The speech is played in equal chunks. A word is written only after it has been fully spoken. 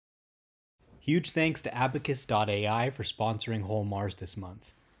Huge thanks to Abacus.ai for sponsoring Whole Mars this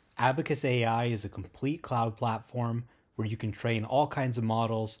month. Abacus AI is a complete cloud platform where you can train all kinds of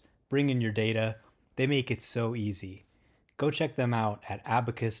models, bring in your data. They make it so easy. Go check them out at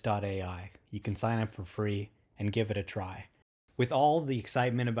Abacus.ai. You can sign up for free and give it a try. With all the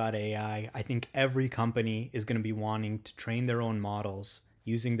excitement about AI, I think every company is going to be wanting to train their own models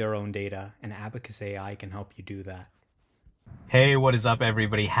using their own data, and Abacus AI can help you do that. Hey, what is up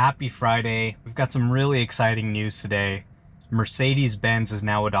everybody? Happy Friday. We've got some really exciting news today. Mercedes-Benz is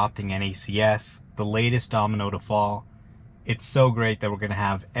now adopting NACS, the latest domino to fall. It's so great that we're going to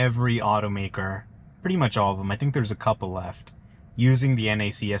have every automaker, pretty much all of them, I think there's a couple left, using the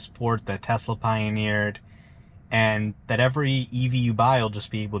NACS port that Tesla pioneered, and that every EV you buy will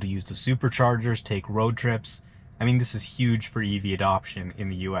just be able to use the superchargers, take road trips. I mean, this is huge for EV adoption in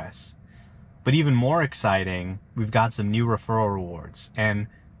the US. But even more exciting, we've got some new referral rewards. And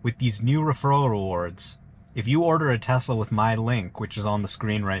with these new referral rewards, if you order a Tesla with my link, which is on the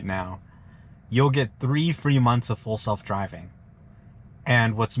screen right now, you'll get 3 free months of full self-driving.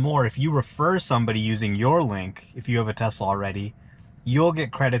 And what's more, if you refer somebody using your link, if you have a Tesla already, you'll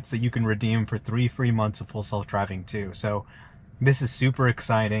get credits that you can redeem for 3 free months of full self-driving too. So this is super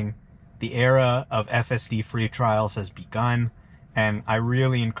exciting. The era of FSD free trials has begun, and I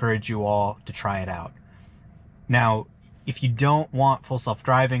really encourage you all to try it out. Now, if you don't want full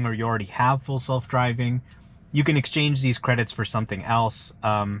self-driving or you already have full self-driving, you can exchange these credits for something else.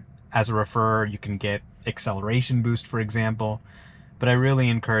 As a referrer, you can get acceleration boost, for example. But I really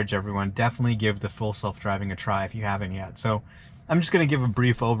encourage everyone, definitely give the full self-driving a try if you haven't yet. So I'm just going to give a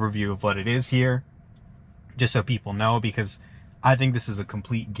brief overview of what it is here, just so people know, because I think this is a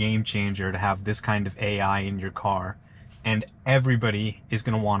complete game changer to have this kind of AI in your car. And everybody is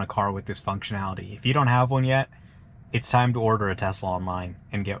going to want a car with this functionality. If you don't have one yet, it's time to order a Tesla online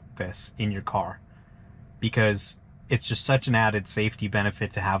and get this in your car, because it's just such an added safety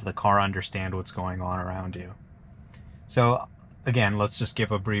benefit to have the car understand what's going on around you. So again, let's just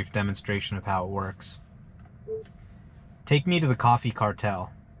give a brief demonstration of how it works. Take me to the Coffee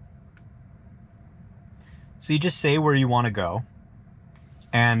Cartel. So you just say where you want to go,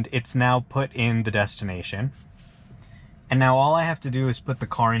 and it's now put in the destination. And now all I have to do is put the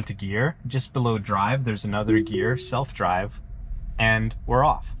car into gear. Just below drive, there's another gear, self-drive, and we're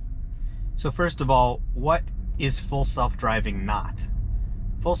off. So first of all, what is full self-driving not?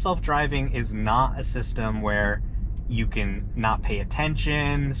 Full self-driving is not a system where you can not pay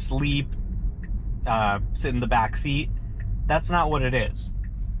attention, sleep, sit in the back seat. That's not what it is.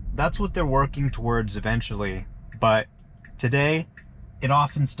 That's what they're working towards eventually, but today, it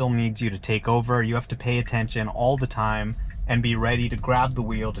often still needs you to take over. You have to pay attention all the time and be ready to grab the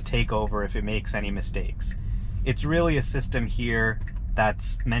wheel to take over if it makes any mistakes. It's really a system here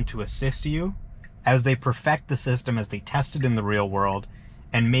that's meant to assist you as they perfect the system, as they test it in the real world,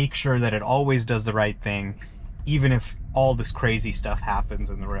 and make sure that it always does the right thing, even if all this crazy stuff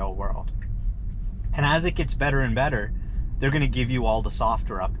happens in the real world. And as it gets better and better, they're going to give you all the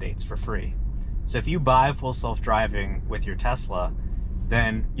software updates for free. So if you buy full self-driving with your Tesla,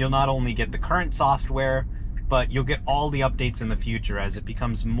 then you'll not only get the current software, but you'll get all the updates in the future. As it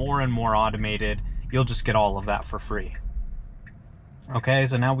becomes more and more automated, you'll just get all of that for free. Okay,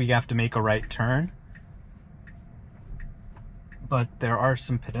 so now we have to make a right turn. But there are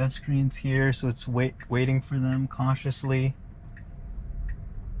some pedestrians here, so it's waiting for them cautiously.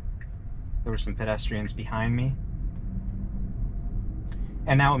 There were some pedestrians behind me.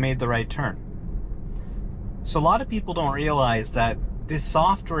 And now it made the right turn. So a lot of people don't realize that this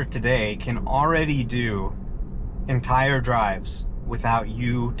software today can already do entire drives without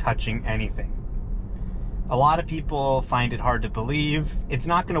you touching anything. A lot of people find it hard to believe. It's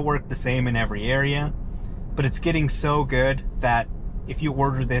not going to work the same in every area, but it's getting so good that if you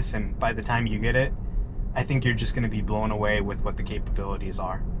order this and by the time you get it, I think you're just going to be blown away with what the capabilities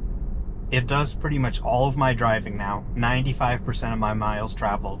are. It does pretty much all of my driving now, 95% of my miles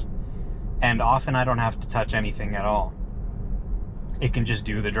traveled, and often I don't have to touch anything at all. It can just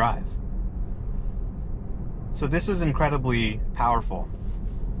do the drive. So this is incredibly powerful.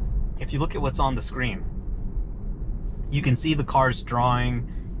 If you look at what's on the screen, you can see the car's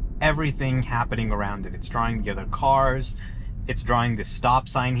drawing everything happening around it. It's drawing the other cars. It's drawing the stop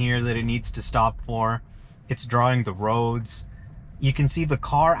sign here that it needs to stop for. It's drawing the roads. You can see the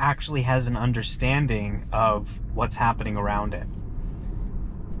car actually has an understanding of what's happening around it.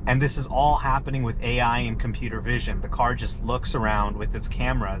 And this is all happening with AI and computer vision. The car just looks around with its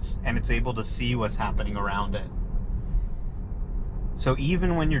cameras and it's able to see what's happening around it. So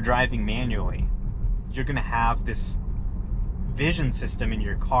even when you're driving manually, you're going to have this vision system in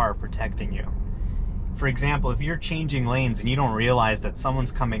your car protecting you. For example, if you're changing lanes and you don't realize that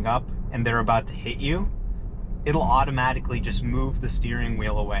someone's coming up and they're about to hit you, it'll automatically just move the steering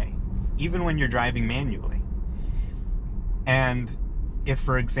wheel away, even when you're driving manually. And if,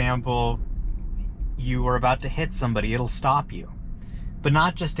 for example, you are about to hit somebody, it'll stop you. But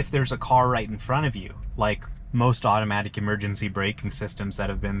not just if there's a car right in front of you, like most automatic emergency braking systems that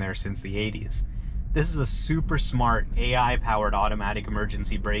have been there since the 80s. This is a super smart AI-powered automatic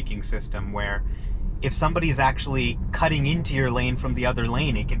emergency braking system where if somebody's actually cutting into your lane from the other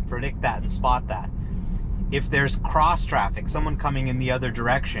lane, it can predict that and spot that. If there's cross traffic, someone coming in the other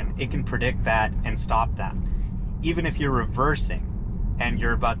direction, it can predict that and stop that. Even if you're reversing and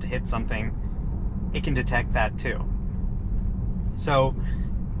you're about to hit something, it can detect that too. So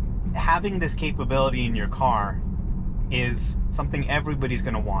having this capability in your car is something everybody's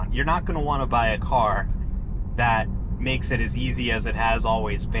going to want. You're not going to want to buy a car that makes it as easy as it has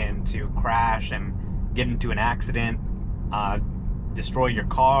always been to crash and get into an accident, destroy your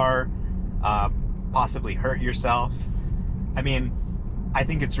car, possibly hurt yourself. I mean, I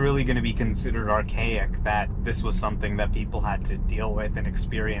think it's really going to be considered archaic that this was something that people had to deal with and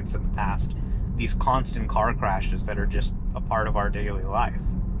experience in the past. These constant car crashes that are just a part of our daily life.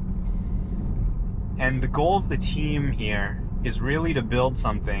 And the goal of the team here is really to build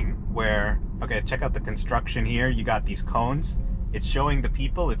something where, okay, check out the construction here. You got these cones. It's showing the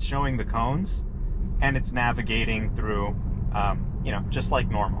people, it's showing the cones, and it's navigating through, just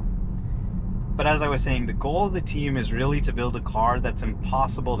like normal. But as I was saying, the goal of the team is really to build a car that's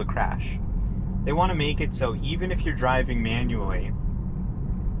impossible to crash. They want to make it so even if you're driving manually,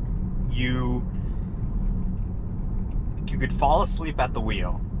 you could fall asleep at the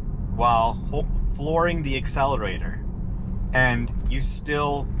wheel while flooring the accelerator, and you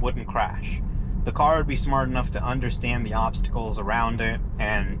still wouldn't crash. The car would be smart enough to understand the obstacles around it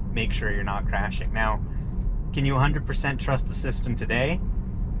and make sure you're not crashing. Now, can you 100% trust the system today?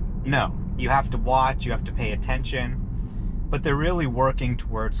 No. You have to watch, you have to pay attention, but they're really working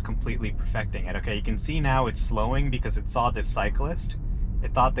towards completely perfecting it. Okay, you can see now it's slowing because it saw this cyclist.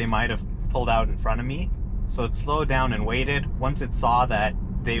 It thought they might have pulled out in front of me, so it slowed down and waited. Once it saw that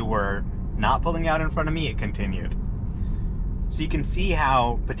they were not pulling out in front of me, it continued. So you can see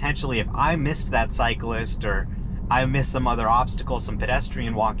how potentially if I missed that cyclist or I missed some other obstacle, some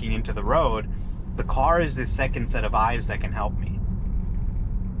pedestrian walking into the road, the car is this second set of eyes that can help me.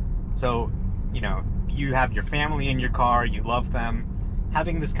 So, you have your family in your car, you love them.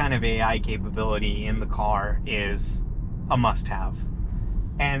 Having this kind of AI capability in the car is a must-have.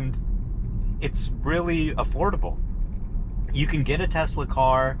 And it's really affordable. You can get a Tesla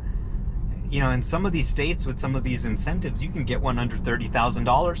car, in some of these states with some of these incentives, you can get one under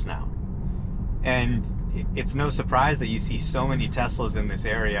 $30,000 now. And it's no surprise that you see so many Teslas in this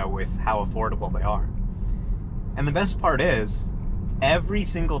area with how affordable they are. And the best part is, every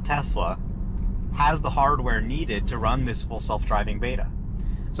single Tesla has the hardware needed to run this full self-driving beta.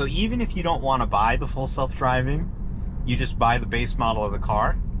 So even if you don't want to buy the full self-driving, you just buy the base model of the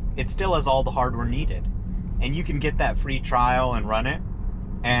car, it still has all the hardware needed. And you can get that free trial and run it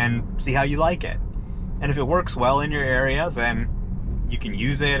and see how you like it. And if it works well in your area, then you can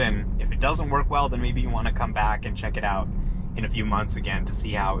use it, and if it doesn't work well, then maybe you want to come back and check it out in a few months again to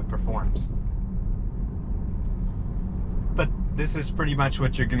see how it performs. But this is pretty much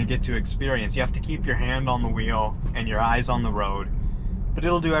what you're going to get to experience. You have to keep your hand on the wheel and your eyes on the road, but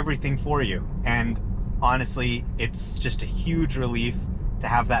it'll do everything for you. And honestly, it's just a huge relief to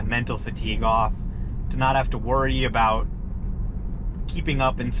have that mental fatigue off, to not have to worry about keeping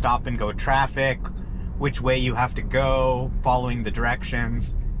up in stop and go traffic, which way you have to go, following the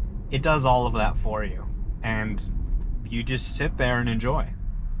directions. It does all of that for you, and you just sit there and enjoy.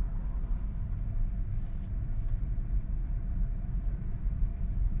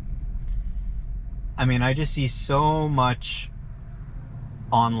 I mean, I just see so much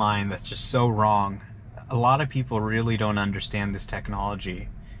online that's just so wrong. A lot of people really don't understand this technology,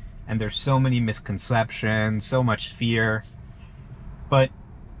 and there's so many misconceptions, so much fear. But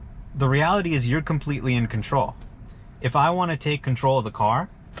the reality is you're completely in control. If I want to take control of the car,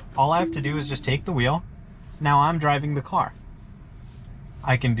 all I have to do is just take the wheel. Now I'm driving the car.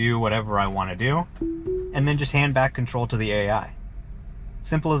 I can do whatever I want to do, and then just hand back control to the AI.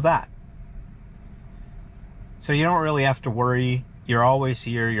 Simple as that. So you don't really have to worry. You're always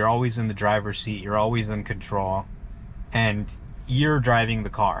here, you're always in the driver's seat, you're always in control, and you're driving the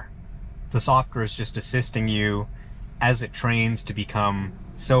car. The software is just assisting you as it trains to become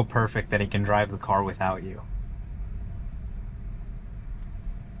so perfect that it can drive the car without you.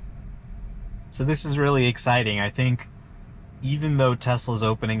 So this is really exciting. I think even though Tesla's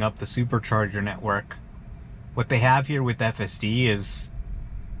opening up the supercharger network, what they have here with FSD is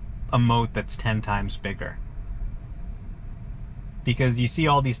a moat that's 10 times bigger. Because you see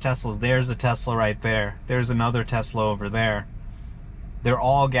all these Teslas, there's a Tesla right there, there's another Tesla over there. They're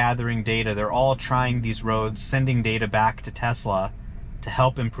all gathering data, they're all trying these roads, sending data back to Tesla to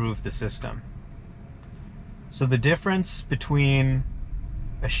help improve the system. So the difference between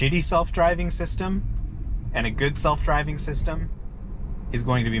a shitty self-driving system and a good self-driving system is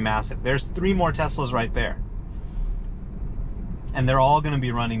going to be massive. There's 3 more Teslas right there. And they're all going to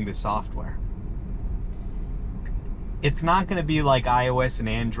be running this software. It's not going to be like iOS and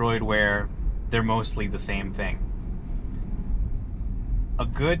Android where they're mostly the same thing. A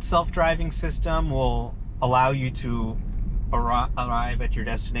good self-driving system will allow you to arrive at your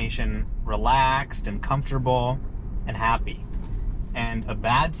destination relaxed and comfortable and happy. And a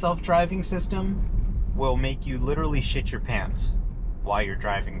bad self-driving system will make you literally shit your pants while you're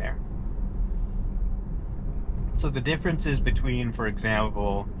driving there. So the differences between, for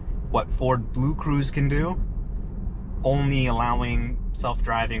example, what Ford Blue Cruise can do, only allowing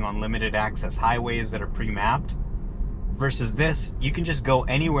self-driving on limited access highways that are pre-mapped, versus this, you can just go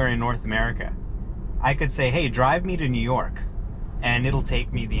anywhere in North America. I could say, hey, drive me to New York, and it'll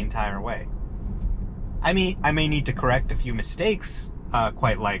take me the entire way. I may need to correct a few mistakes,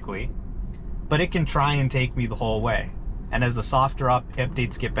 quite likely, but it can try and take me the whole way. And as the software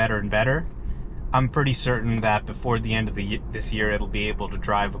updates get better and better, I'm pretty certain that before the end of this year, it'll be able to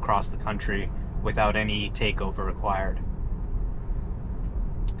drive across the country without any takeover required.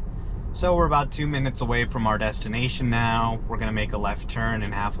 So we're about 2 minutes away from our destination now. We're going to make a left turn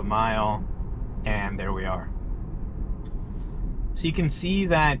in half a mile, and there we are. So you can see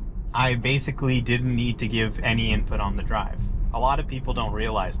that I basically didn't need to give any input on the drive. A lot of people don't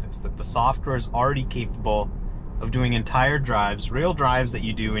realize this, that the software is already capable of doing entire drives, real drives that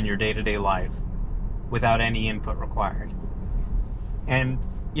you do in your day-to-day life, without any input required. And,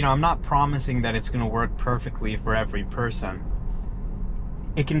 you know, I'm not promising that it's going to work perfectly for every person.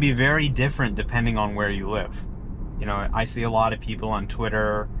 It can be very different depending on where you live. You know, I see a lot of people on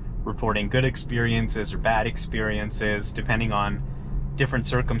Twitter reporting good experiences or bad experiences, depending on different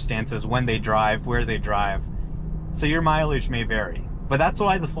circumstances, when they drive, where they drive. So your mileage may vary. But that's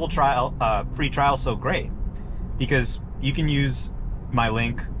why the full trial, free trial is so great. Because you can use my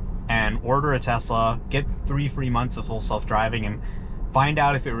link and order a Tesla, get 3 free months of full self-driving, and find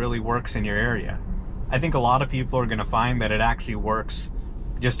out if it really works in your area. I think a lot of people are going to find that it actually works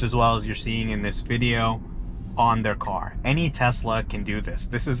just as well as you're seeing in this video on their car. Any Tesla can do this.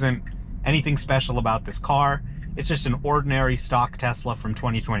 This isn't anything special about this car. It's just an ordinary stock Tesla from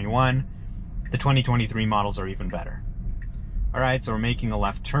 2021. The 2023 models are even better. Alright, so we're making a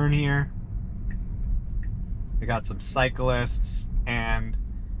left turn here. We got some cyclists, and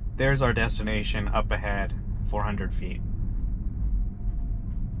there's our destination up ahead, 400 feet.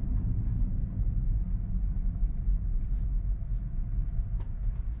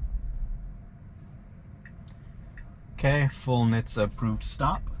 Okay, full NHTSA approved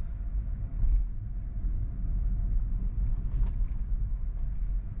stop.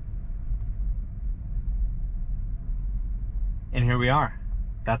 And here we are.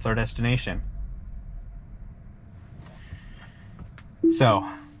 That's our destination. So,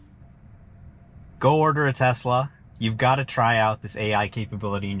 go order a Tesla. You've got to try out this AI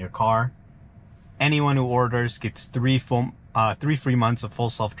capability in your car. Anyone who orders gets 3 free months of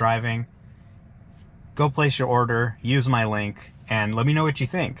full self-driving. Go place your order, use my link, and let me know what you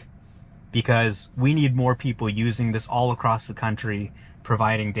think. Because we need more people using this all across the country,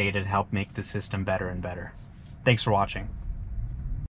 providing data to help make the system better and better. Thanks for watching.